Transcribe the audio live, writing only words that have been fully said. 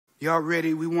Y'all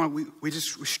ready? We're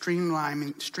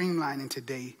streamlining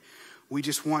today. We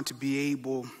just want to be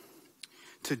able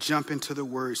to jump into the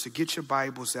word. So get your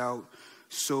Bibles out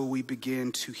so we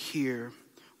begin to hear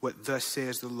what thus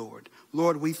says the Lord.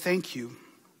 Lord, we thank you.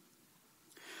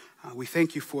 We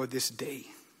thank you for this day.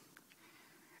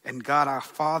 And God, our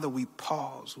Father, we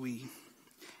pause. We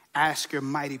ask your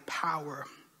mighty power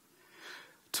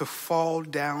to fall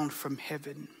down from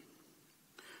heaven,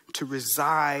 to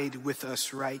reside with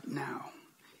us right now,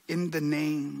 in the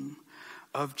name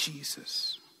of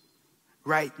Jesus.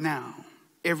 Right now,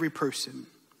 every person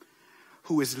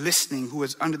who is listening, who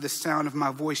is under the sound of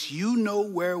my voice, you know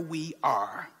where we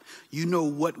are. You know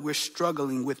what we're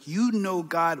struggling with. You know,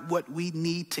 God, what we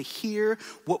need to hear,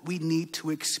 what we need to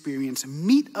experience.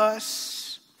 Meet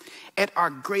us at our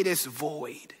greatest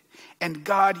void. And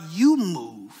God, you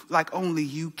move like only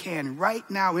you can right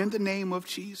now in the name of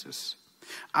Jesus.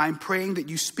 I'm praying that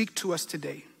you speak to us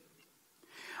today.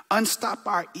 Unstop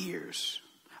our ears.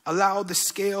 Allow the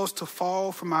scales to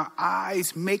fall from our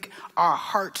eyes. Make our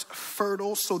hearts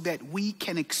fertile so that we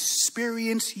can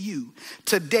experience you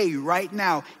today, right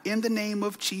now. In the name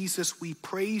of Jesus, we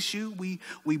praise you. We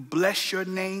bless your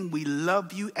name. We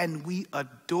love you and we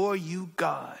adore you,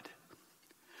 God.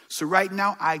 So right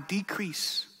now, I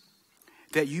decrease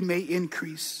that you may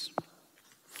increase.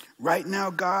 Right now,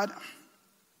 God,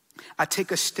 I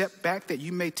take a step back that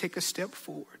you may take a step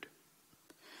forward.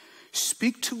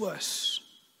 Speak to us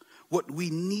what we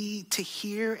need to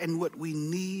hear and what we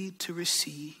need to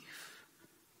receive.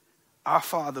 Our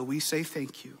Father, we say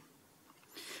thank you.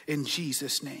 In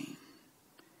Jesus' name,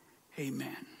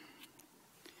 amen.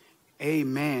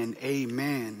 Amen,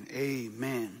 amen,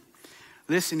 amen.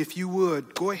 Listen, if you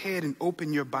would, go ahead and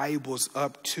open your Bibles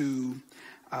up to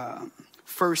 2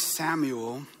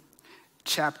 Samuel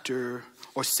chapter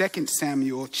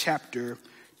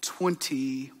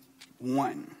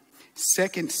 21.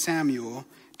 2 Samuel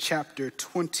chapter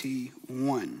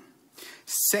 21.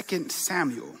 2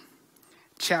 Samuel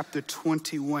chapter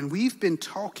 21. We've been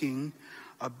talking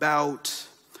about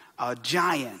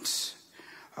giants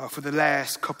for the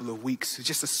last couple of weeks. It's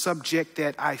just a subject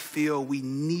that I feel we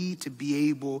need to be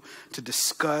able to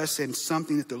discuss and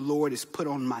something that the Lord has put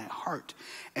on my heart.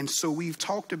 And so we've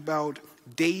talked about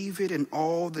David and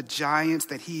all the giants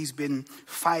that he's been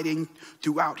fighting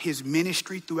throughout his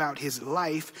ministry, throughout his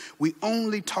life. We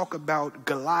only talk about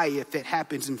Goliath that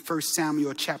happens in 1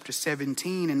 Samuel chapter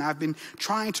 17. And I've been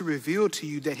trying to reveal to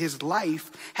you that his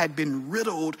life had been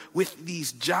riddled with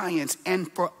these giants. And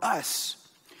for us,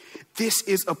 this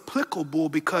is applicable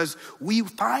because we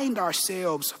find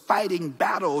ourselves fighting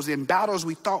battles, and battles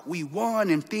we thought we won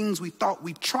and things we thought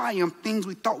we triumphed, things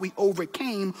we thought we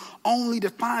overcame, only to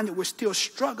find that we're still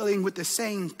struggling with the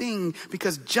same thing.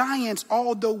 Because giants,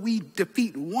 although we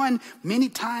defeat one, many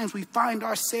times we find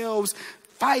ourselves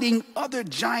fighting other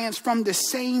giants from the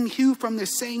same hue, from the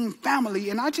same family.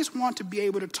 And I just want to be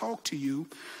able to talk to you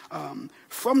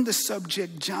from the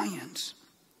subject giants.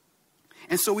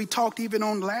 And so we talked even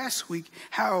on last week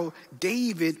how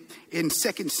David in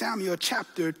 2 Samuel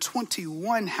chapter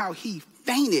 21, how he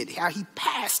fainted, how he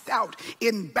passed out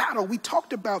in battle. We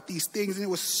talked about these things, and it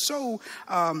was so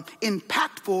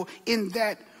impactful in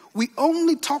that we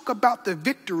only talk about the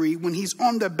victory when he's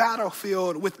on the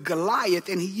battlefield with Goliath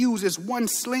and he uses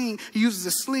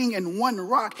a sling and one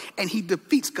rock and he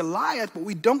defeats Goliath. But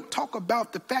we don't talk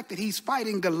about the fact that he's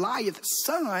fighting Goliath's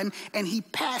son and he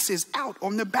passes out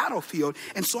on the battlefield.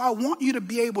 And so I want you to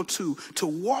be able to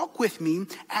walk with me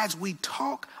as we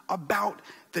talk about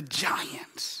the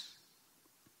giants,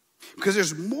 because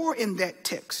there's more in that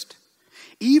text.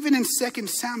 Even in 2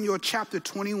 Samuel chapter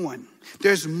 21,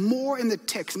 there's more in the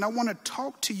text. And I want to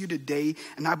talk to you today,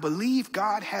 and I believe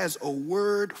God has a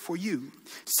word for you.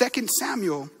 2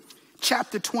 Samuel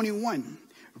chapter 21,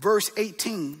 verse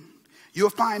 18,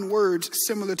 you'll find words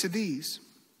similar to these.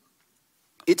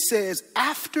 It says,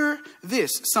 after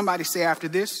this, somebody say after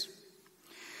this,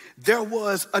 there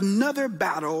was another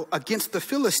battle against the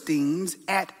Philistines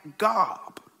at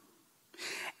Gob.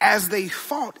 As they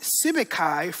fought,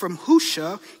 Sibbecai from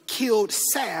Husha killed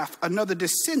Saph, another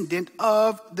descendant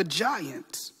of the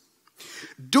giants.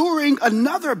 During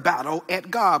another battle at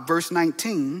Gob, verse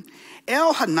 19,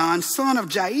 Elhanan, son of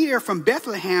Jair from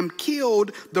Bethlehem,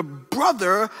 killed the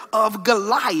brother of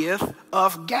Goliath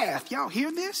of Gath. Y'all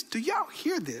hear this? Do y'all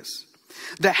hear this?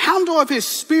 The handle of his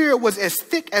spear was as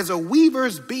thick as a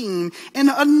weaver's beam. In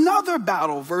another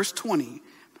battle, verse 20,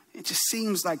 it just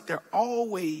seems like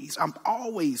I'm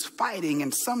always fighting,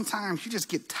 and sometimes you just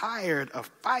get tired of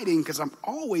fighting because I'm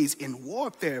always in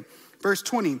warfare. Verse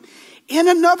 20, in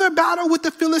another battle with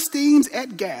the Philistines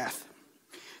at Gath,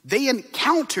 They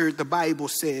encountered, the Bible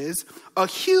says, a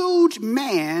huge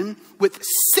man with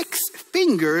 6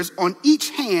 fingers on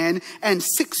each hand and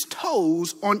 6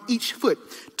 toes on each foot,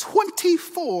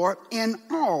 24 in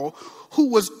all, who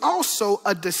was also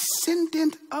a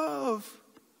descendant of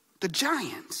the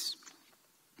giants.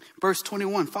 Verse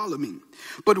 21, follow me.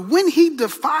 But when he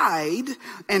defied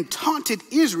and taunted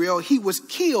Israel, he was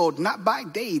killed not by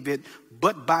David,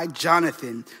 but by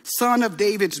Jonathan, son of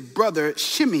David's brother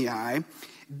Shimei.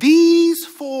 These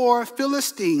 4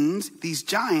 Philistines, these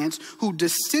giants, who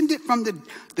descended from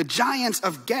the giants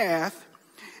of Gath,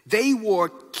 they were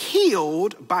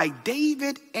killed by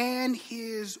David and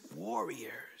his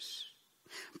warriors.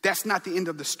 That's not the end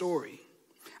of the story.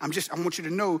 I want you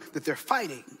to know that they're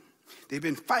fighting. They've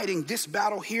been fighting this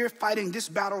battle here, fighting this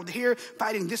battle here,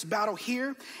 fighting this battle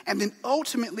here. And then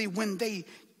ultimately when they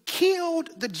killed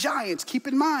the giants, keep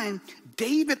in mind,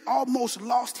 David almost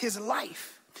lost his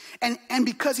life. And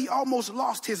because he almost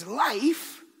lost his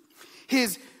life,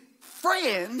 his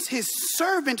friends, his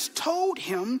servants told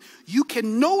him, you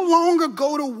can no longer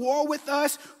go to war with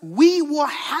us. We will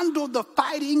handle the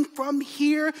fighting from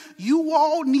here. You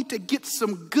all need to get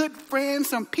some good friends,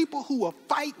 some people who will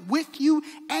fight with you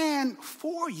and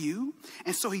for you.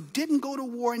 And so he didn't go to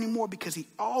war anymore because he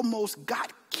almost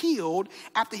got killed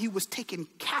after he was taken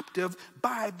captive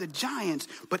by the giants.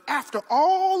 But after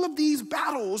all of these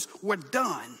battles were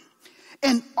done,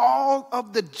 and all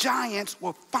of the giants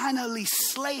were finally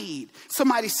slain.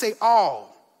 Somebody say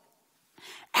all.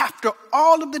 After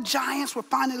all of the giants were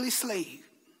finally slain,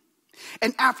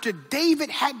 and after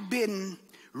David had been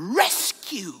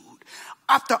rescued,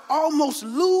 after almost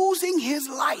losing his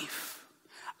life,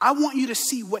 I want you to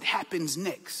see what happens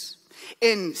next.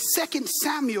 In 2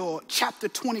 Samuel chapter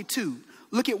 22,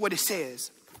 look at what it says.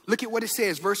 Look at what it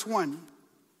says, verse 1.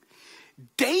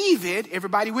 David,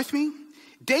 everybody with me?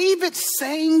 David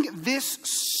sang this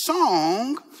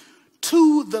song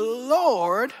to the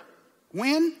Lord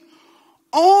when?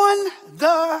 On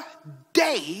the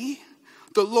day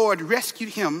the Lord rescued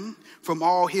him from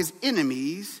all his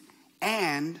enemies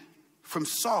and from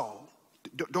Saul.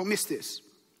 Don't miss this.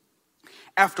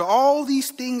 After all these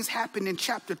things happened in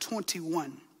chapter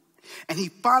 21, and he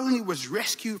finally was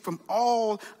rescued from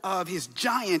all of his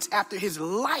giants after his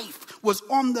life was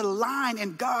on the line,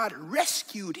 and God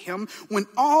rescued him. When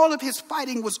all of his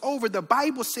fighting was over, the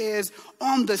Bible says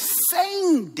on the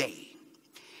same day,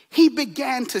 he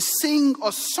began to sing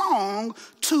a song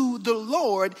to the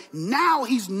Lord. Now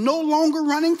he's no longer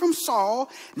running from Saul.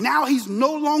 Now he's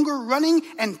no longer running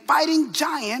and fighting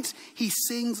giants. He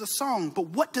sings a song. But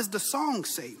what does the song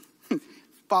say?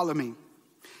 Follow me.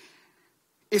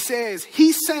 It says,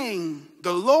 he sang,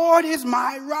 the Lord is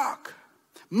my rock,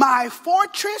 my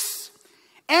fortress,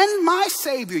 and my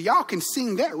Savior. Y'all can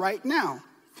sing that right now.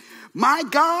 My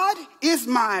God is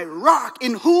my rock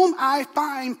in whom I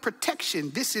find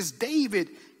protection. This is David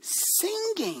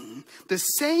singing the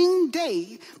same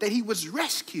day that he was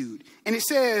rescued. And it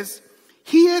says,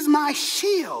 he is my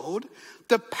shield,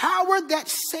 the power that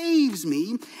saves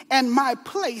me, and my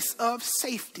place of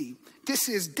safety. This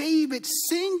is David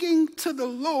singing to the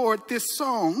Lord this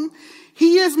song.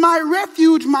 He is my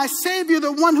refuge, my Savior,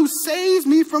 the one who saves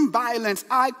me from violence.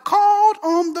 I called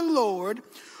on the Lord,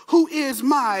 who is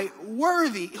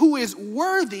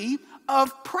worthy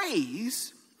of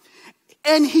praise,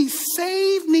 and he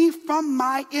saved me from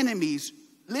my enemies.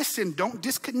 Listen, don't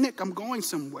disconnect. I'm going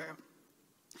somewhere.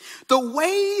 The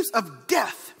waves of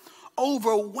death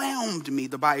overwhelmed me,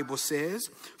 the Bible says.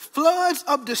 Floods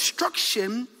of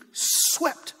destruction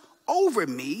swept over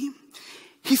me.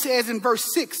 He says in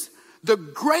verse 6, the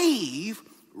grave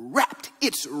wrapped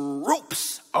its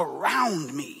ropes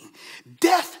around me.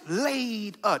 Death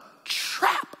laid a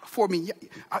trap for me.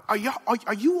 Are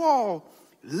you all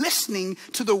listening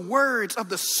to the words of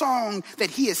the song that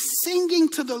he is singing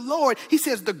to the Lord? He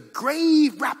says, the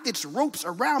grave wrapped its ropes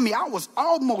around me. I was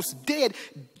almost dead.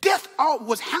 Death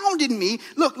was hounding me.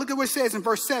 Look at what it says in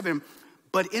verse 7.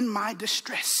 But in my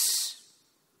distress,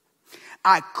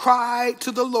 I cried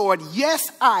to the Lord.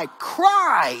 Yes, I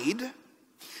cried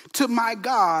to my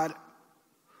God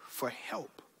for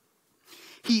help.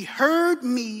 He heard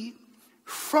me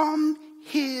from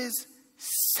his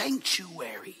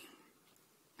sanctuary.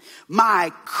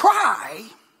 My cry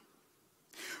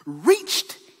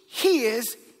reached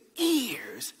his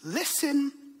ears.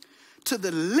 Listen to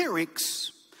the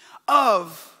lyrics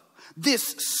of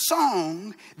this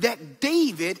song that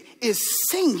David is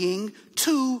singing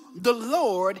to the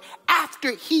Lord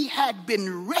after he had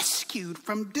been rescued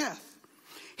from death.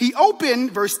 He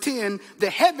opened, verse 10, the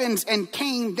heavens and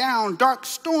came down. Dark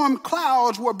storm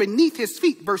clouds were beneath his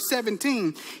feet. Verse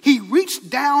 17, he reached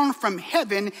down from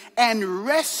heaven and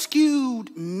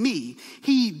rescued me.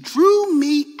 He drew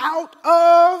me out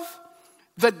of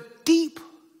the deep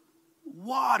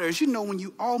waters. You know, when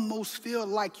you almost feel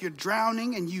like you're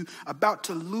drowning and you about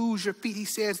to lose your feet, he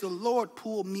says, the Lord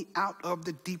pulled me out of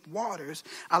the deep waters.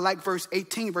 I like verse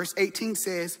 18. Verse 18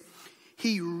 says,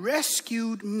 he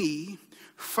rescued me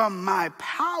from my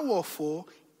powerful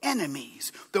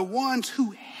enemies, the ones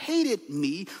who hated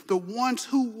me, the ones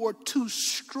who were too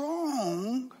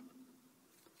strong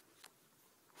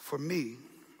for me.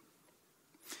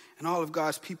 And all of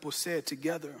God's people said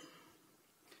together,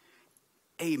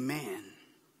 amen.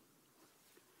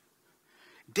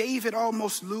 David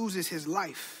almost loses his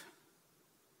life.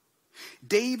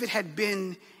 David had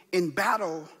been in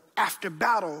battle after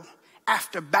battle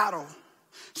after battle.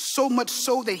 So much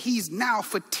so that he's now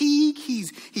fatigued,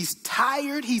 he's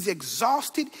tired, he's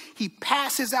exhausted. He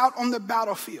passes out on the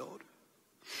battlefield.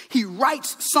 He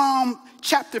writes Psalm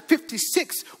chapter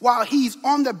 56 while he's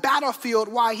on the battlefield,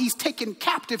 while he's taken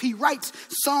captive. He writes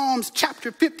Psalms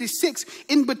chapter 56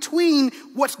 in between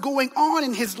what's going on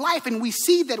in his life. And we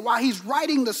see that while he's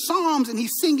writing the Psalms and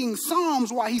he's singing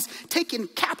Psalms while he's taken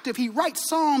captive, he writes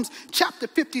Psalms chapter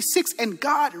 56 and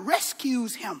God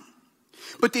rescues him.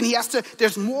 But then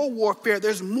there's more warfare,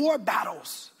 there's more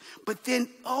battles. But then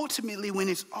ultimately when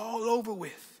it's all over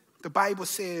with, the Bible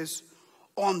says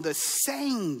on the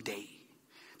same day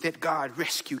that God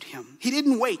rescued him. He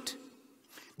didn't wait.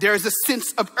 There's a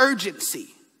sense of urgency.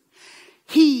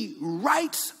 He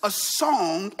writes a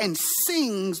song and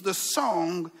sings the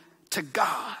song to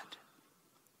God.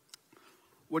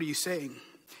 What are you saying?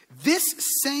 This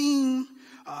same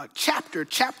chapter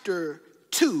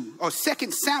 2, or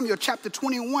 2 Samuel chapter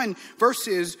 21,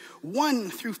 verses 1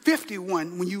 through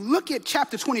 51. When you look at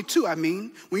chapter 22,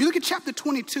 when you look at chapter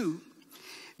 22,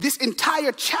 this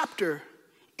entire chapter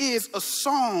is a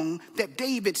song that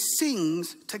David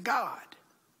sings to God.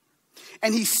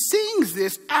 And he sings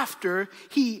this after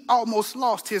he almost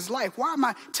lost his life. Why am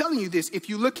I telling you this? If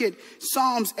you look at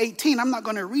Psalms 18, I'm not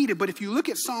going to read it, but if you look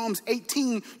at Psalms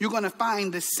 18, you're going to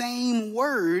find the same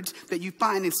words that you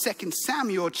find in 2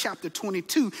 Samuel chapter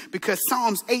 22, because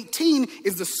Psalms 18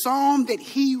 is the psalm that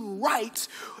he writes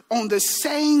on the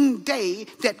same day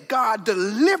that God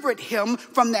delivered him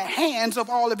from the hands of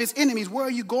all of his enemies. Where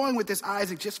are you going with this,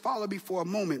 Isaac? Just follow me for a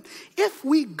moment. If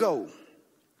we go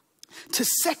to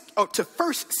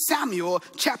 1 Samuel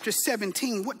chapter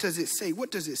 17, what does it say?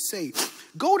 What does it say?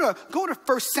 Go to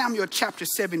 1 Samuel chapter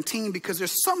 17, because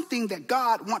there's something that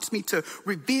God wants me to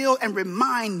reveal and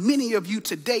remind many of you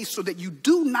today so that you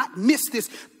do not miss this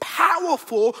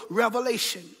powerful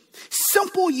revelation.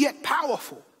 Simple yet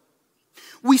powerful.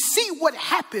 We see what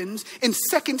happens in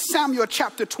 2 Samuel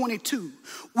chapter 22.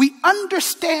 We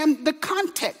understand the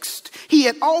context. He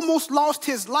had almost lost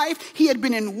his life. He had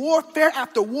been in warfare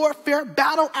after warfare,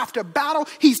 battle after battle.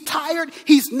 He's tired.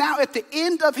 He's now at the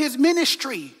end of his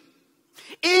ministry,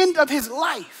 end of his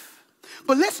life.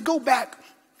 But let's go back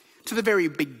to the very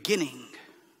beginning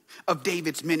of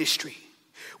David's ministry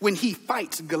when he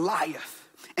fights Goliath,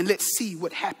 and let's see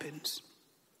what happens.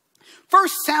 1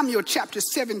 Samuel chapter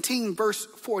 17, verse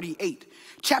 48.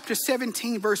 Chapter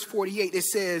 17, verse 48, it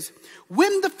says,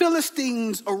 when the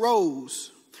Philistine,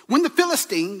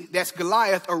 that's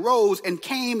Goliath, arose and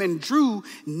came and drew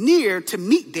near to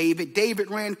meet David, David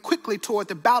ran quickly toward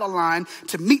the battle line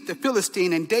to meet the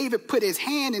Philistine. And David put his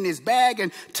hand in his bag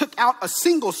and took out a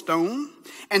single stone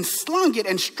and slung it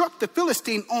and struck the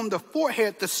Philistine on the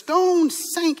forehead. The stone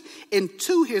sank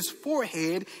into his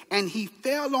forehead and he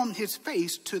fell on his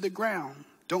face to the ground.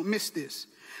 Don't miss this.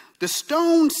 The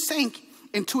stone sank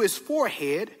into his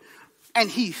forehead and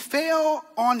he fell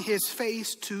on his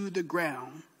face to the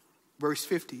ground. Verse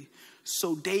 50.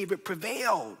 So David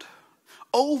prevailed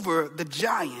over the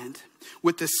giant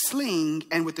with the sling,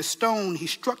 and with the stone he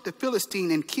struck the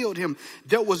Philistine and killed him.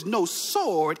 There was no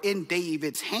sword in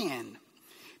David's hand.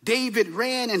 David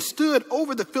ran and stood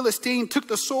over the Philistine, took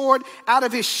the sword out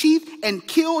of his sheath and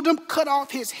killed him, cut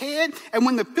off his head. And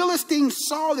when the Philistines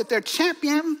saw that their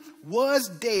champion was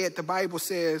dead, the Bible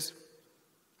says,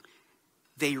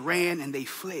 they ran and they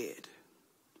fled.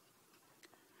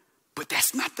 But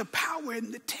that's not the power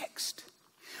in the text.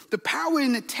 The power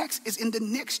in the text is in the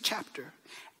next chapter.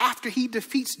 After he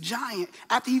defeats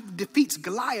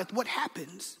Goliath, what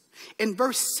happens? In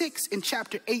verse 6 in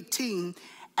chapter 18,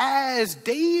 as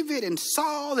David and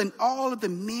Saul and all of the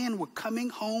men were coming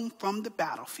home from the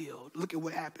battlefield, look at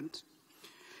what happens.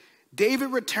 David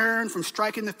returned from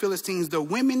striking the Philistines. The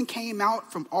women came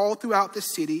out from all throughout the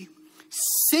city,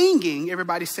 singing.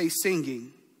 Everybody say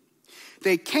singing.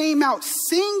 They came out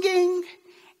singing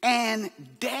and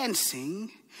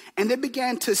dancing, and they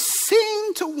began to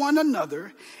sing to one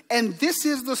another. And this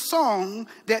is the song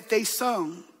that they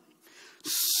sung.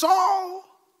 Saul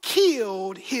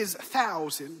killed his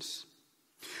thousands,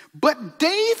 but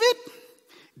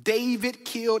David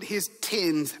killed his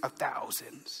tens of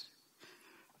thousands.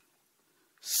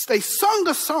 They sung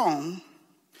a song,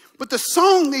 but the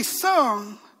song they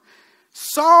sung,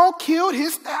 Saul killed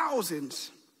his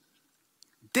thousands.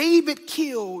 David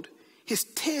killed his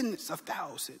tens of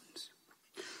thousands.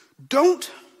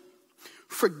 Don't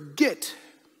forget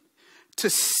to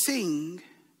sing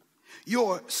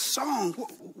your song.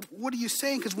 What are you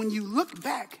saying? Because when you look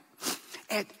back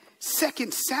at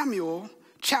 2 Samuel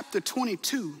chapter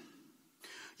 22,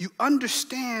 you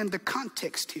understand the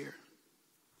context here.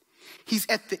 He's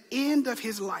at the end of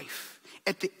his life,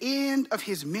 at the end of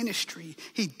his ministry.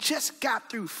 He just got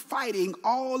through fighting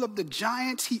all of the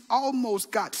giants. He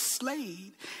almost got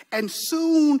slayed. And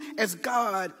soon as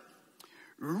God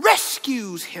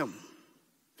rescues him,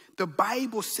 the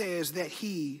Bible says that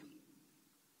he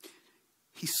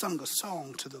sung a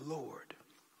song to the Lord.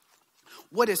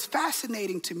 What is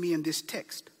fascinating to me in this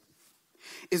text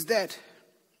is that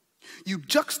you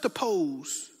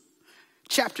juxtapose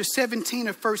chapter 17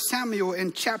 of 1 Samuel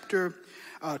and chapter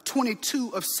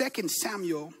 22 of 2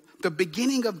 Samuel, the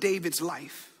beginning of David's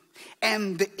life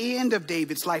and the end of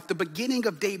David's life, the beginning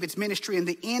of David's ministry and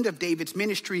the end of David's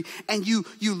ministry. And you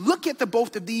look at the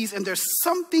both of these, and there's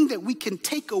something that we can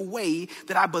take away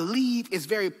that I believe is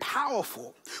very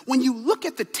powerful. When you look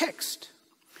at the text,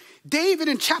 David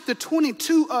in chapter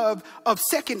 22 of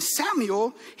 2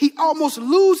 Samuel, he almost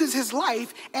loses his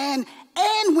life. And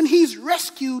when he's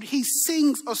rescued, he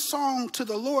sings a song to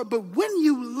the Lord. But when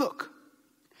you look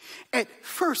at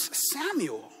 1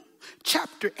 Samuel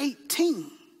chapter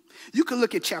 18, you can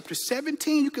look at chapter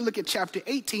 17, you can look at chapter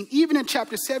 18. Even in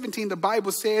chapter 17, the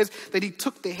Bible says that he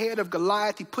took the head of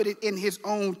Goliath, he put it in his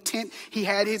own tent. He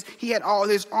had all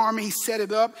his armor, he set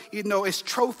it up, as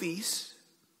trophies.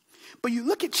 But you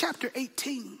look at chapter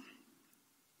 18,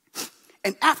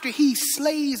 and after he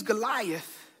slays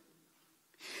Goliath,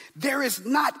 there is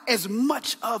not as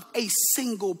much of a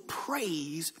single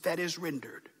praise that is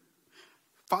rendered.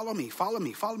 Follow me.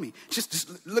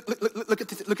 Just look at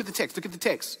the text. Look at the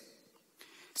text.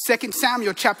 2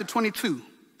 Samuel chapter 22.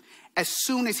 As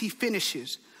soon as he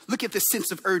finishes, look at the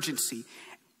sense of urgency.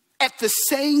 At the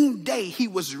same day he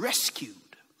was rescued,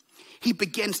 he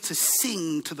begins to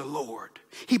sing to the Lord.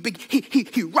 He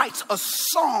writes a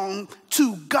song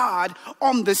to God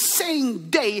on the same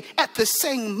day, at the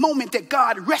same moment that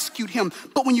God rescued him.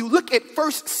 But when you look at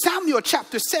 1 Samuel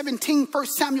chapter 17, 1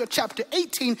 Samuel chapter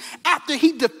 18, after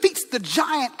he defeats the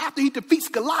giant, after he defeats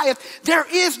Goliath, there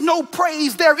is no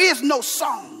praise, there is no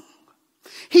song.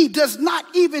 He does not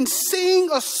even sing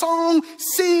a song,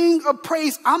 sing a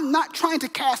praise. I'm not trying to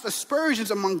cast aspersions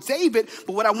among David,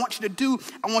 but what I want you to do,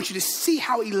 I want you to see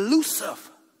how elusive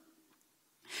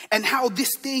and how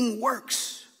this thing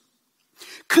works.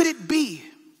 Could it be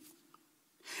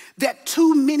that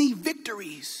too many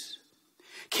victories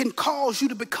can cause you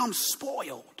to become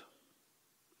spoiled?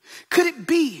 Could it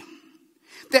be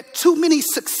that too many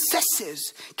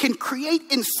successes can create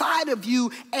inside of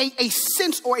you a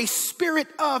sense or a spirit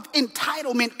of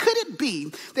entitlement? Could it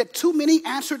be that too many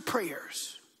answered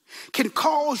prayers can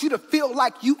cause you to feel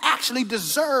like you actually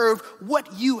deserve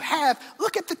what you have?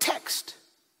 Look at the text.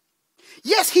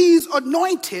 Yes, he's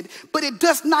anointed, but it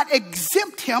does not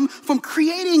exempt him from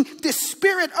creating this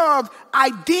spirit of, I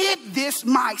did this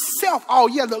myself. Oh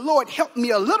yeah, the Lord helped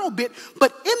me a little bit.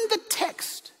 But in the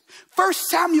text, 1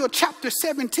 Samuel chapter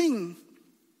 17,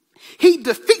 he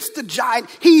defeats the giant,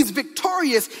 he's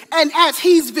victorious. And as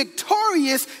he's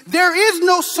victorious, there is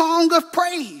no song of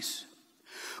praise.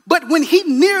 But when he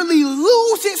nearly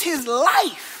loses his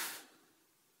life,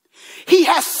 he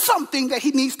has something that he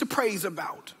needs to praise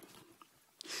about.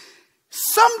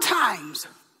 Sometimes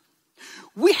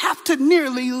we have to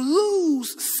nearly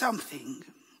lose something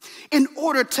in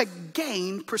order to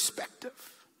gain perspective.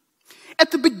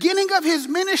 At the beginning of his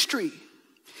ministry,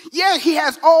 yeah, he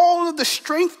has all of the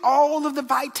strength, all of the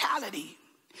vitality.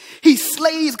 He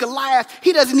slays Goliath.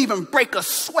 He doesn't even break a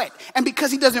sweat. And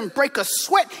because he doesn't break a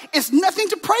sweat, it's nothing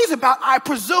to praise about, I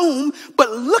presume. But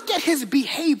look at his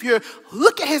behavior.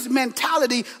 Look at his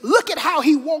mentality. Look at how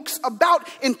he walks about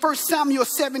in 1 Samuel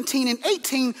 17 and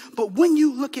 18. But when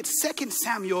you look at 2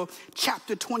 Samuel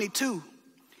chapter 22,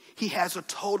 he has a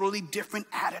totally different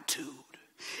attitude.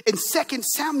 In 2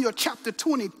 Samuel chapter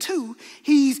 22,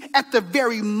 he's at the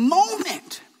very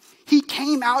moment he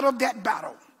came out of that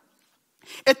battle.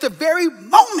 At the very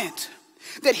moment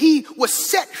that he was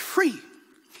set free,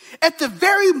 at the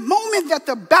very moment that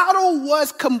the battle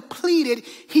was completed,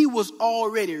 he was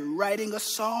already writing a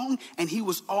song and he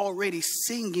was already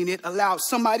singing it aloud.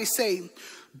 Somebody say,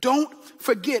 don't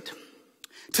forget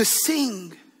to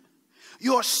sing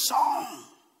your song.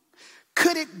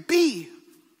 Could it be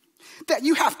that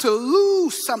you have to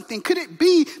lose something? Could it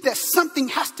be that something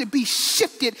has to be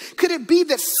shifted? Could it be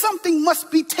that something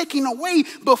must be taken away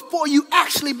before you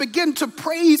actually begin to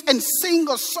praise and sing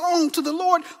a song to the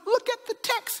Lord? Look at the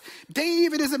text.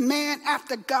 David is a man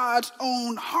after God's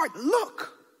own heart.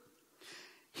 Look,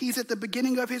 he's at the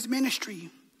beginning of his ministry.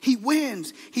 He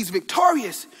wins. He's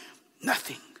victorious.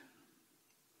 Nothing.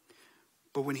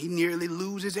 But when he nearly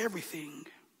loses everything,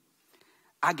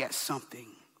 I got something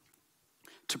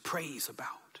to praise about.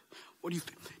 What do you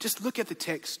think? Just look at the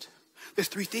text. There's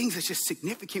three things that's just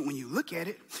significant when you look at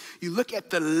it. You look at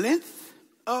the length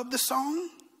of the song.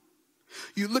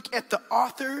 You look at the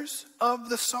authors of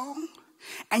the song.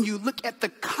 And you look at the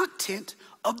content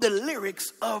of the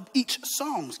lyrics of each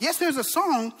song. Yes, there's a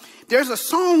song. There's a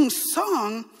song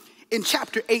sung in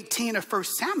chapter 18 of 1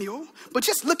 Samuel. But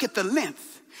just look at the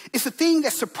length. It's the thing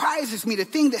that surprises me. The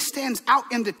thing that stands out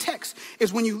in the text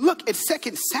is when you look at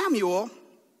 2 Samuel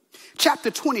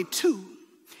chapter 22,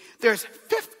 there's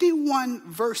 51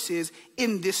 verses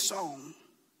in this song.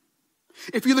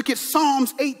 If you look at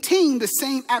Psalms 18, the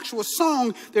same actual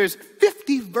song, there's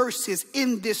 50 verses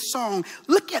in this song.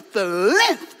 Look at the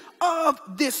length of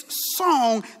this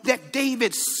song that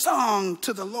David sung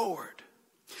to the Lord.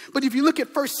 But if you look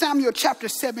at 1 Samuel chapter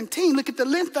 17, look at the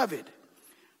length of it.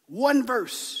 One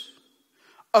verse,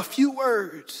 a few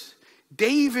words.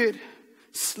 David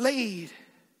slayed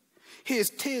his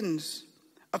tens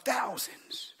of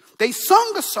thousands. They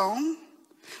sung a song.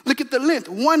 Look at the length.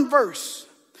 One verse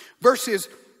versus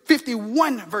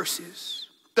 51 verses.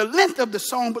 The length of the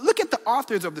song, but look at the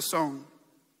authors of the song.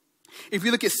 If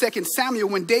you look at 2 Samuel,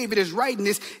 when David is writing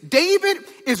this, David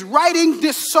is writing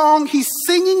this song. He's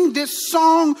singing this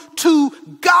song to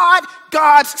God,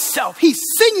 God's self. He's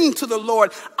singing to the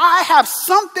Lord. I have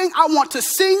something I want to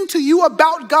sing to you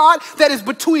about God that is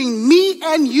between me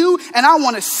and you, and I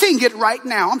want to sing it right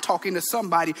now. I'm talking to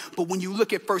somebody. But when you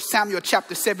look at 1 Samuel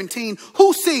chapter 17,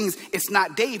 who sings? It's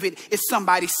not David. It's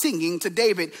somebody singing to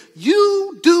David.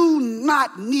 You do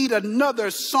not need another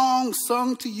song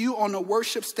sung to you on a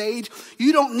worship stage.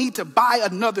 You don't need to buy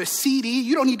another CD.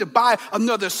 You don't need to buy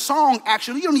another song,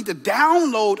 actually. You don't need to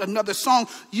download another song.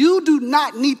 You do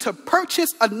not need to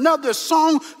purchase another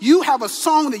song. You have a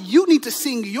song that you need to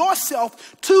sing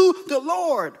yourself to the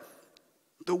Lord.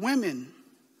 The women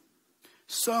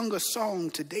sung a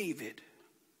song to David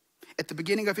at the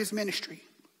beginning of his ministry.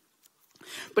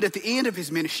 But at the end of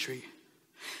his ministry,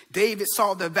 David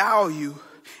saw the value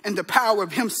and the power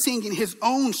of him singing his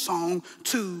own song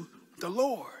to the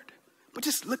Lord. But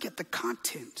just look at the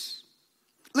contents.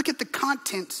 Look at the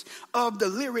contents of the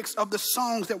lyrics of the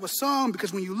songs that were sung.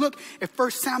 Because when you look at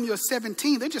 1 Samuel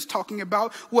 17, they're just talking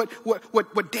about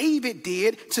what David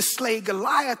did to slay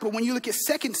Goliath. But when you look at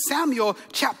 2 Samuel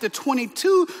chapter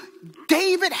 22,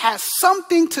 David has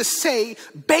something to say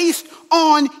based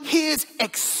on his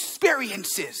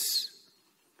experiences.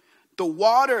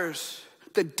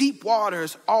 The deep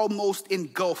waters almost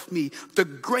engulfed me. The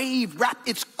grave wrapped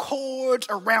its cords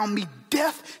around me.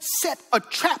 Death set a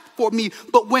trap for me.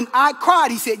 But when I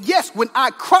cried, he said, yes, when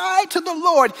I cried to the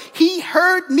Lord, he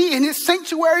heard me in his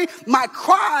sanctuary. My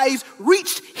cries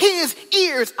reached his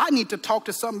ears. I need to talk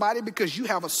to somebody because you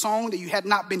have a song that you had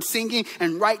not been singing.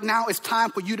 And right now it's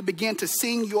time for you to begin to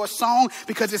sing your song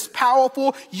because it's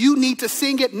powerful. You need to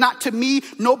sing it, not to me.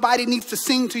 Nobody needs to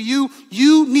sing to you.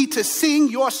 You need to sing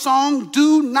your song.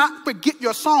 Do not forget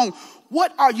your song.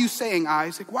 What are you saying,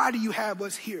 Isaac? Why do you have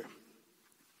us here?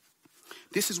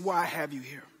 This is why I have you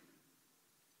here.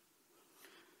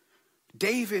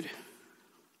 David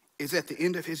is at the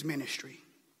end of his ministry,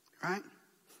 right?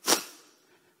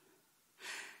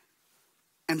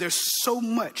 And there's so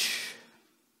much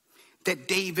that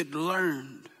David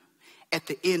learned at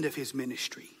the end of his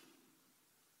ministry.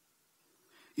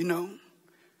 You know?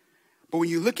 But when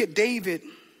you look at David,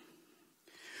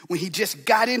 when he just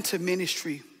got into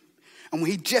ministry and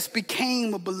when he just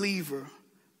became a believer,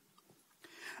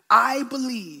 I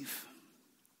believe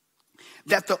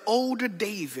that the older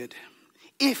David,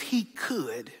 if he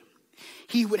could,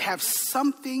 he would have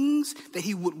some things that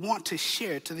he would want to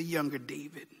share to the younger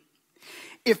David.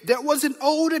 If there was an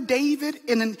older David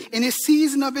in his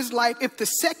season of his life, if the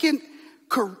second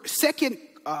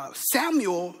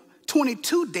Samuel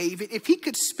 22 David, if he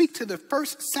could speak to the 1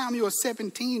 Samuel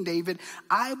 17 David,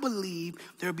 I believe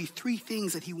there'll be 3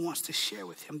 things that he wants to share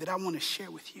with him that I want to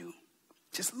share with you.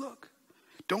 Just look.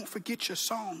 Don't forget your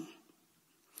song.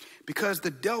 Because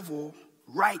the devil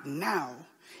right now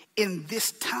in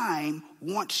this time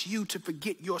wants you to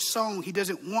forget your song. He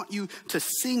doesn't want you to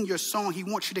sing your song. He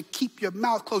wants you to keep your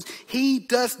mouth closed. He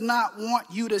does not want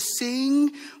you to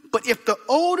sing. But if the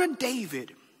older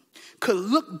David could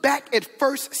look back at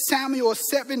 1 Samuel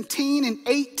 17 and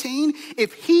 18,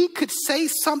 if he could say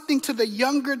something to the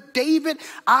younger David,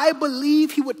 I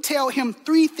believe he would tell him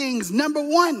 3 things. Number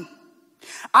 1,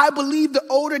 I believe the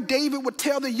older David would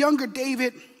tell the younger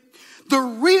David, the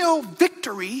real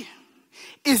victory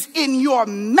is in your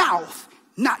mouth,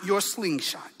 not your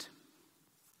slingshot.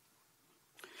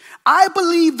 I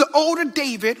believe the older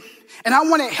David, and I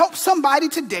want to help somebody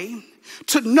today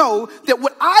to know that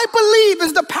what I believe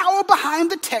is the power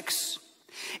behind the text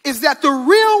is that the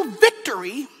real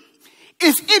victory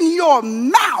is in your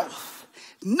mouth,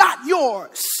 not your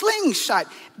slingshot.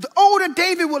 The older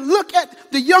David would look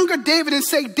at the younger David and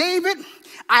say, David,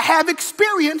 I have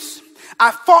experience.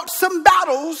 I fought some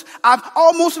battles. I've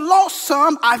almost lost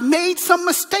some. I've made some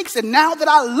mistakes. And now that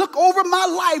I look over my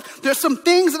life, there's some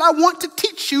things that I want to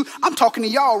teach you. I'm talking to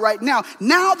y'all right now.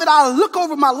 Now that I look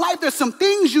over my life, there's some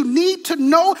things you need to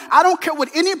know. I don't care what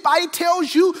anybody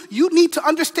tells you. You need to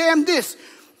understand this.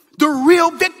 The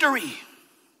real victory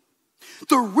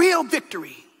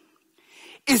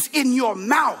is in your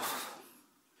mouth,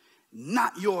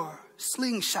 not your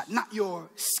slingshot, not your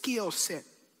skill set.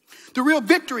 The real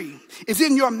victory is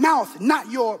in your mouth,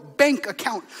 not your bank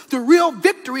account. The real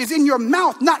victory is in your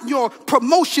mouth, not your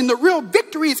promotion. The real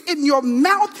victory is in your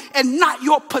mouth and not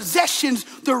your possessions.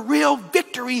 The real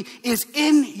victory is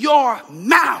in your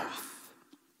mouth.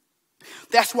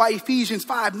 That's why Ephesians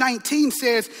 5:19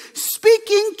 says,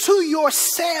 speaking to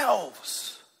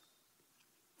yourselves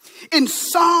in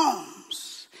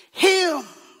psalms,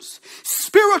 hymns,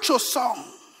 spiritual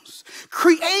songs,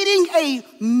 creating a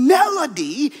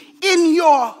melody in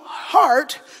your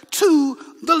heart to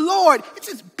the Lord. It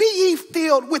says, be ye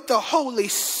filled with the Holy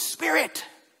Spirit.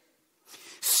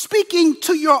 Speaking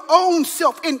to your own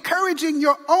self, encouraging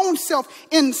your own self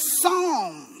in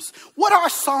psalms. What are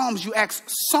psalms, you ask?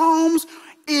 Psalms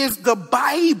is the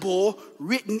Bible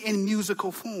written in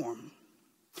musical form.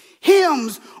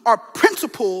 Hymns are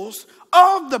principles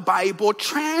of the Bible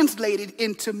translated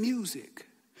into music.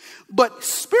 But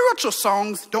spiritual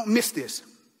songs, don't miss this.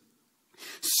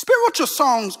 Spiritual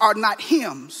songs are not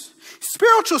hymns.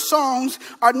 Spiritual songs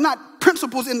are not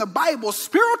principles in the Bible.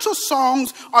 Spiritual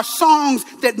songs are songs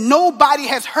that nobody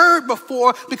has heard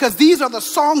before, because these are the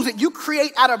songs that you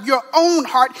create out of your own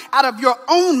heart, out of your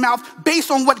own mouth,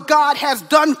 based on what God has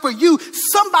done for you.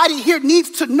 Somebody here needs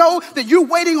to know that you're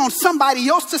waiting on somebody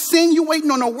else to sing. You're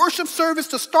waiting on a worship service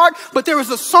to start, but there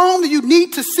is a song that you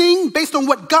need to sing based on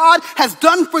what God has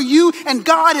done for you, and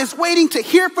God is waiting to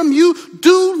hear from you.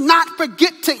 Do not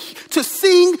forget to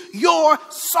sing your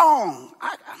song.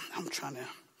 I'm trying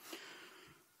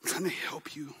to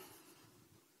help you.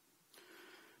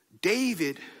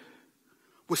 David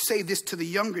would say this to the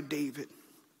younger David,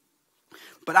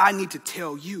 but I need to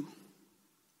tell you,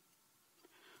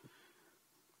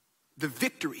 the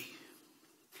victory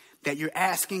that you're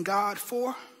asking God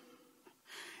for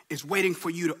is waiting for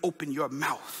you to open your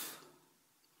mouth.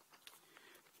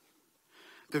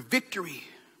 The victory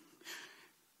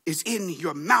is in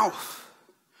your mouth.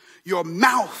 Your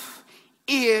mouth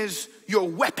is your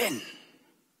weapon.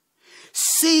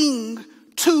 Sing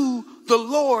to the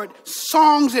Lord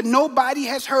songs that nobody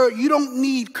has heard. You don't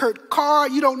need Kurt Carr.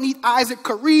 You don't need Isaac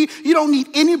Caree. You don't need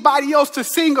anybody else to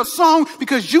sing a song,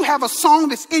 because you have a song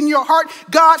that's in your heart.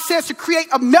 God says to create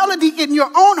a melody in your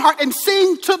own heart and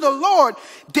sing to the Lord.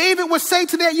 David would say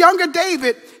to that younger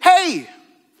David, hey,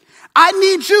 I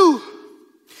need you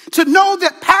to know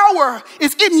that power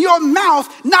is in your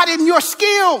mouth, not in your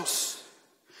skills.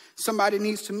 Somebody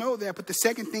needs to know that. But the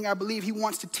second thing I believe he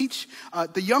wants to teach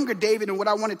the younger David, and what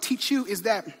I want to teach you, is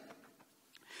that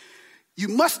you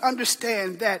must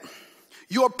understand that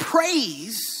your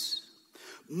praise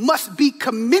must be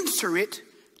commensurate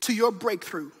to your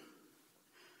breakthrough.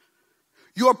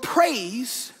 Your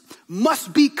praise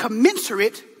must be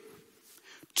commensurate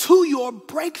to your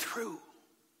breakthrough.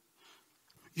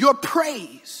 Your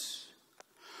praise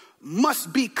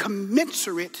must be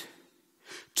commensurate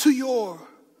to your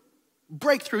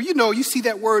breakthrough. You know, you see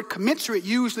that word commensurate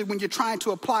usually when you're trying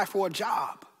to apply for a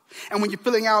job. And when you're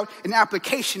filling out an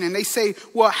application and they say,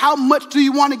 well, how much do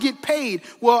you want to get paid?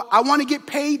 Well, I want to get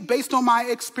paid based on my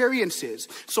experiences.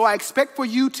 So I expect for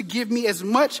you to give me as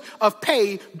much of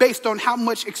pay based on how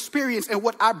much experience and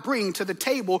what I bring to the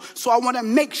table. So I want to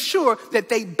make sure that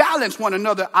they balance one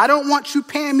another. I don't want you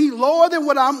paying me lower than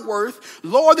what I'm worth,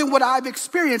 lower than what I've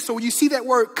experienced. So when you see that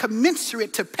word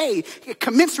commensurate to pay,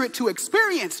 commensurate to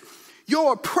experience,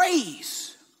 your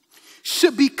praise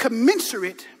should be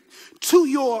commensurate to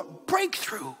your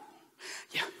breakthrough.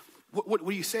 Yeah, what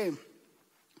are you saying?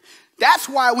 That's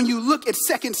why when you look at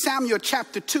 2 Samuel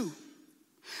chapter 2,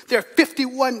 there are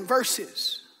 51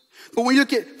 verses. But when you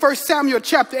look at 1 Samuel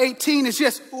chapter 18, it's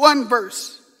just one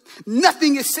verse.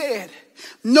 Nothing is said.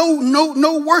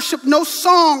 No worship, no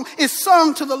song is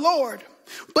sung to the Lord.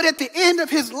 But at the end of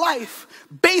his life,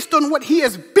 based on what he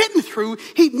has been through,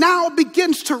 he now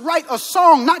begins to write a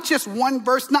song, not just one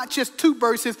verse, not just two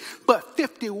verses, but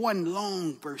 51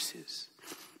 long verses.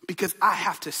 Because I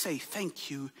have to say thank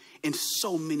you in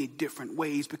so many different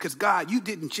ways. Because God, you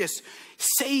didn't just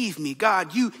save me.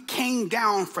 God, you came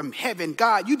down from heaven.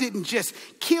 God, you didn't just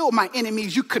kill my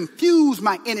enemies. You confused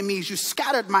my enemies. You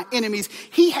scattered my enemies.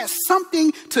 He has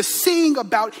something to sing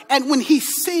about. And when he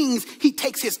sings, he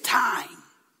takes his time.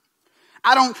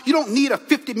 You don't need a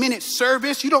 50-minute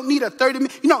service. You don't need a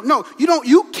 30-minute.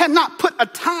 You cannot put a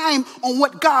time on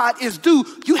what God is due.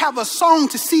 You have a song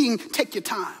to sing. Take your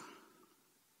time.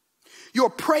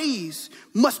 Your praise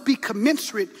must be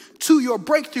commensurate to your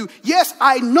breakthrough. Yes,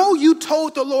 I know you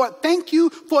told the Lord, thank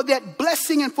you for that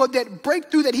blessing and for that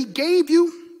breakthrough that he gave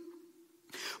you.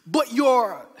 But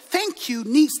your thank you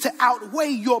needs to outweigh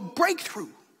your breakthrough.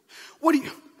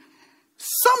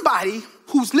 Somebody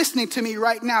who's listening to me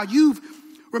right now,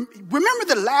 remember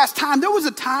the last time, there was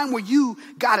a time where you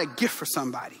got a gift for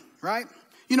somebody, right?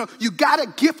 You got a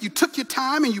gift, you took your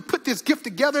time and you put this gift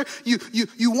together.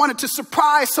 You wanted to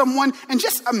surprise someone, and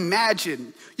just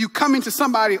imagine you coming to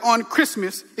somebody on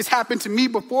Christmas. It's happened to me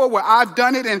before where I've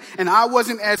done it and I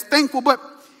wasn't as thankful, but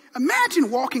imagine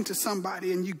walking to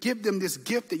somebody and you give them this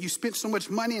gift that you spent so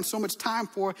much money and so much time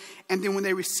for, and then when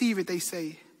they receive it, they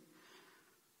say,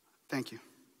 thank you.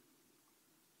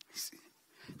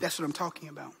 That's what I'm talking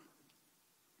about.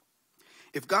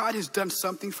 If God has done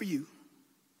something for you,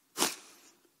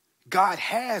 God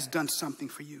has done something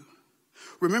for you.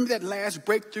 Remember that last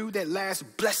breakthrough, that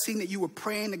last blessing that you were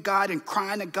praying to God and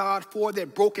crying to God for,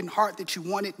 that broken heart that you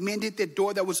wanted mended, that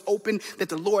door that was open that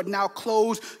the Lord now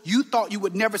closed. You thought you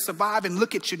would never survive, and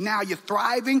look at you now, you're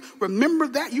thriving. Remember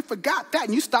that, you forgot that,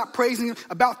 and you stopped praising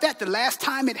about that the last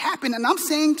time it happened. And I'm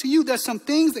saying to you, there's some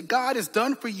things that God has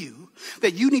done for you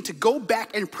that you need to go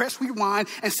back and press rewind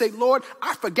and say, Lord,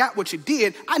 I forgot what you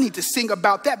did. I need to sing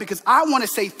about that because I want to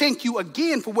say thank you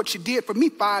again for what you did for me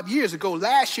 5 years ago,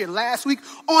 last year, last week,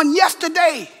 on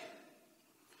yesterday.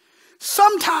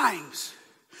 Sometimes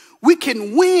we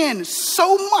can win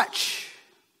so much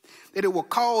that it will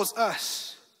cause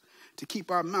us to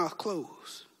keep our mouth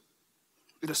closed.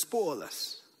 It'll spoil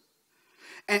us.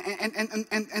 And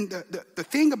the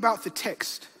thing about the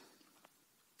text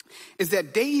is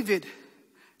that David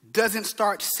doesn't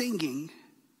start singing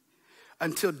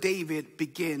until David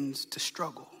begins to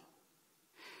struggle.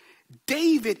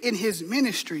 David in his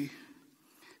ministry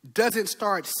doesn't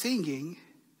start singing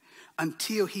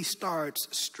until he starts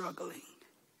struggling.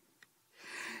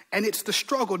 And it's the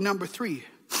struggle, number 3.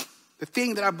 The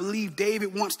thing that I believe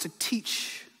David wants to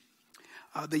teach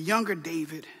the younger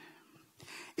David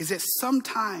is that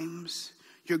sometimes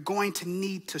you're going to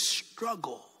need to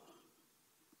struggle,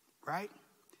 right?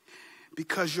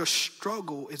 Because your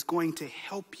struggle is going to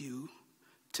help you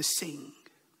to sing.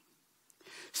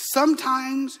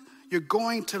 Sometimes you're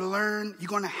going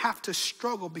to have to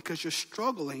struggle because your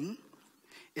struggling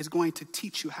is going to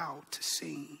teach you how to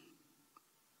sing.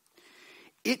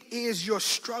 It is your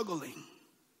struggling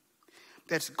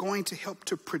that's going to help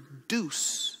to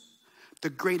produce the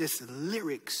greatest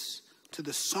lyrics to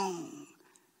the song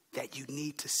that you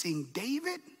need to sing.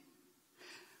 David,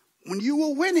 when you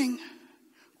were winning,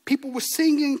 people were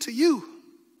singing to you.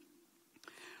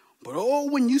 But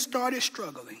when you started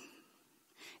struggling,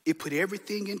 it put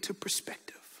everything into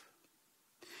perspective.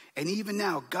 And even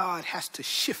now, God has to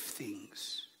shift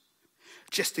things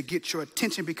just to get your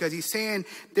attention, because he's saying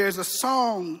there's a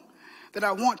song that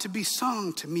I want to be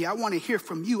sung to me. I want to hear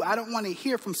from you. I don't want to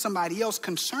hear from somebody else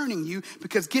concerning you,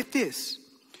 because get this,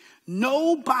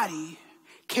 nobody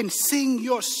can sing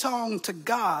your song to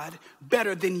God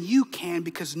better than you can,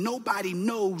 because nobody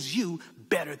knows you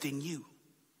better than you.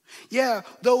 Yeah,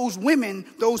 those women,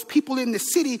 those people in the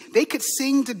city, they could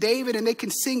sing to David and they can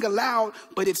sing aloud,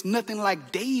 but it's nothing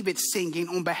like David singing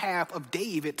on behalf of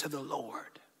David to the Lord.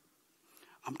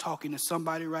 I'm talking to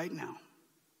somebody right now.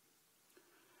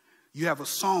 You have a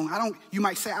song. You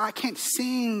might say, I can't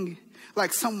sing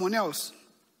like someone else.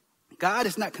 God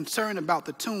is not concerned about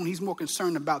the tune. He's more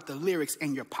concerned about the lyrics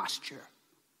and your posture.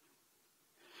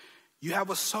 You have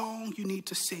a song you need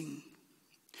to sing.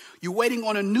 You're waiting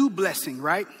on a new blessing,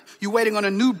 right? You're waiting on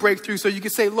a new breakthrough so you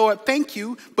can say, Lord, thank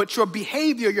you. But your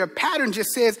behavior, your pattern just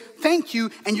says thank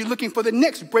you. And you're looking for the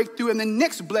next breakthrough and the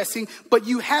next blessing. But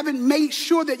you haven't made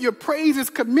sure that your praise is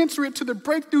commensurate to the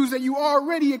breakthroughs that you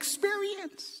already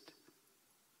experienced.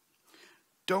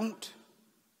 Don't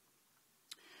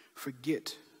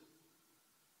forget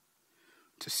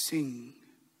to sing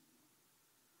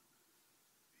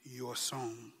your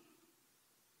song.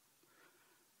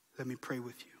 Let me pray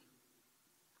with you.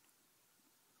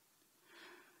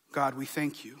 God, we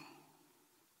thank you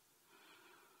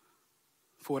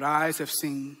for what eyes have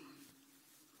seen,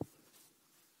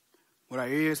 what our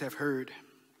ears have heard,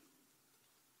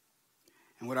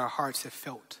 and what our hearts have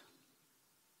felt.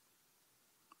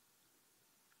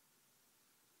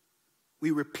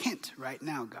 We repent right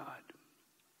now, God,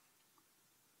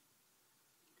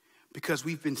 because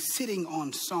we've been sitting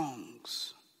on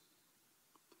songs.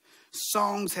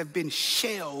 Songs have been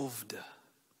shelved.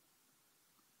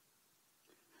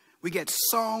 We get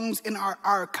songs in our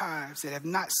archives that have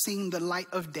not seen the light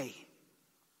of day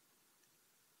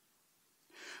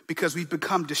because we've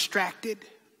become distracted.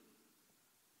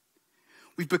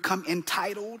 We've become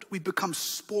entitled. We've become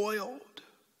spoiled.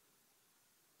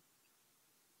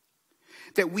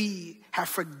 That we have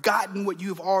forgotten what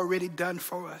you've already done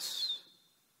for us.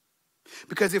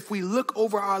 Because if we look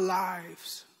over our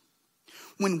lives,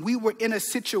 when we were in a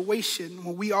situation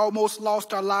where we almost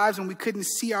lost our lives and we couldn't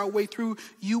see our way through,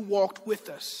 you walked with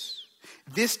us.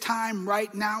 This time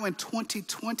right now in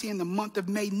 2020, in the month of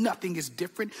May, nothing is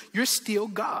different. You're still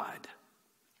God.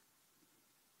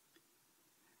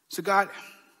 So God,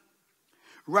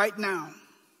 right now,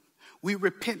 we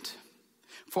repent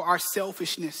for our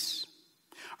selfishness,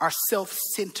 our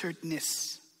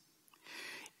self-centeredness.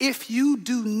 If you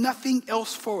do nothing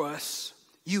else for us,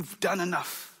 you've done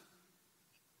enough.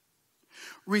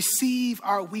 Receive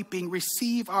our weeping,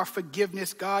 receive our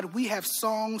forgiveness, God. We have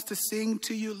songs to sing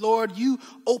to you, Lord. You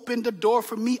opened the door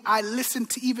for me. I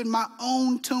listened to even my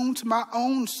own tune, to my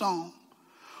own song.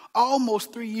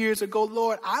 Almost 3 years ago,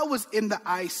 Lord, I was in the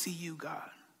ICU, God.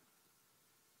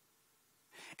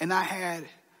 And I had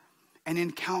an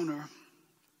encounter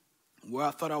where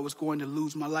I thought I was going to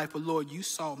lose my life. But Lord, you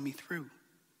saw me through.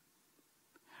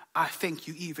 I thank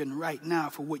you even right now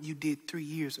for what you did 3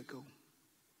 years ago.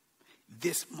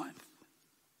 This month.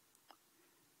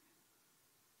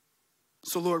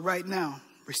 So Lord, right now,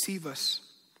 receive us.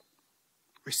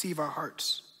 Receive our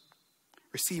hearts.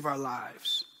 Receive our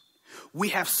lives. We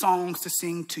have songs to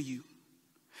sing to you.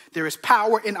 There is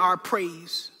power in our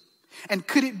praise. And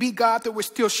could it be, God, that we're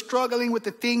still struggling with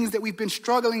the things that we've been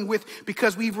struggling with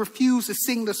because we've refused to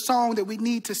sing the song that we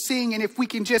need to sing? And if we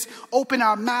can just open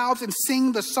our mouths and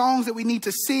sing the songs that we need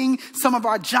to sing, some of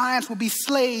our giants will be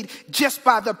slayed just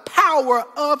by the power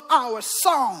of our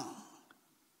song.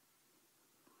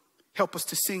 Help us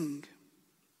to sing.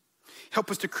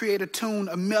 Help us to create a tune,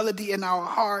 a melody in our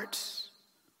hearts.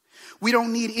 We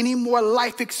don't need any more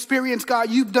life experience, God.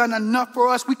 You've done enough for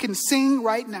us. We can sing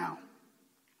right now.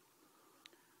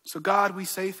 So God, we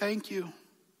say thank you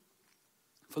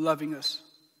for loving us.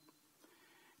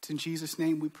 It's in Jesus'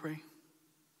 name we pray.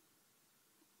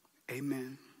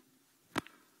 Amen.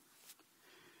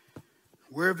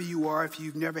 Wherever you are, if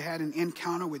you've never had an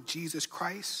encounter with Jesus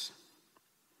Christ,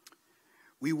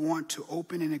 we want to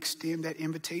open and extend that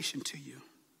invitation to you.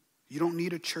 You don't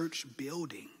need a church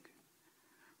building.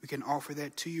 We can offer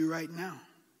that to you right now.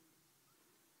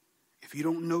 If you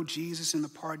don't know Jesus and the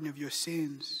pardon of your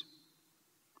sins,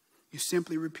 you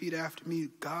simply repeat after me,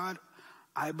 God,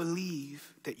 I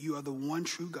believe that you are the one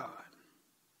true God.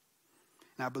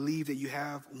 And I believe that you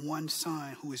have one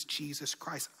Son who is Jesus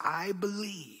Christ. I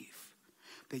believe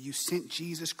that you sent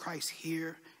Jesus Christ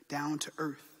here down to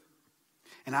earth.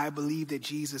 And I believe that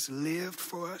Jesus lived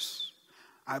for us.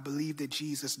 I believe that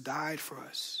Jesus died for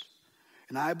us.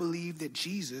 And I believe that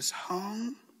Jesus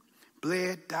hung,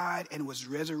 bled, died, and was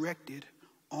resurrected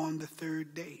on the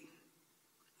third day.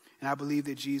 And I believe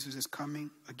that Jesus is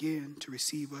coming again to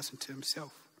receive us into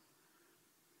himself.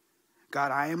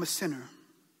 God, I am a sinner,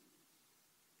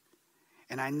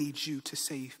 and I need you to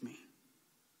save me.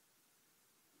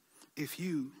 If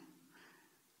you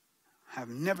have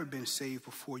never been saved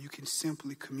before, you can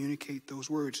simply communicate those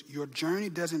words. Your journey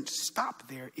doesn't stop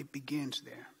there, it begins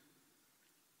there.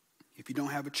 If you don't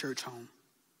have a church home,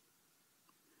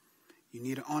 you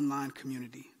need an online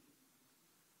community.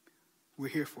 We're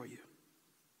here for you.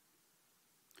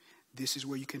 This is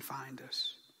where you can find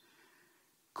us.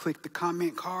 Click the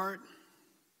comment card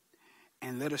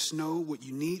and let us know what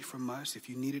you need from us. If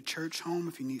you need a church home,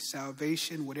 if you need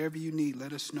salvation, whatever you need,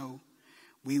 let us know.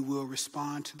 We will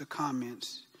respond to the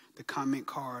comments, the comment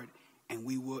card, and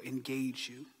we will engage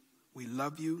you. We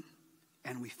love you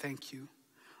and we thank you.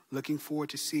 Looking forward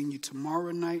to seeing you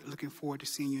tomorrow night. Looking forward to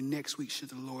seeing you next week should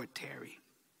the Lord tarry.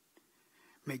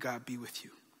 May God be with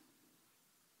you.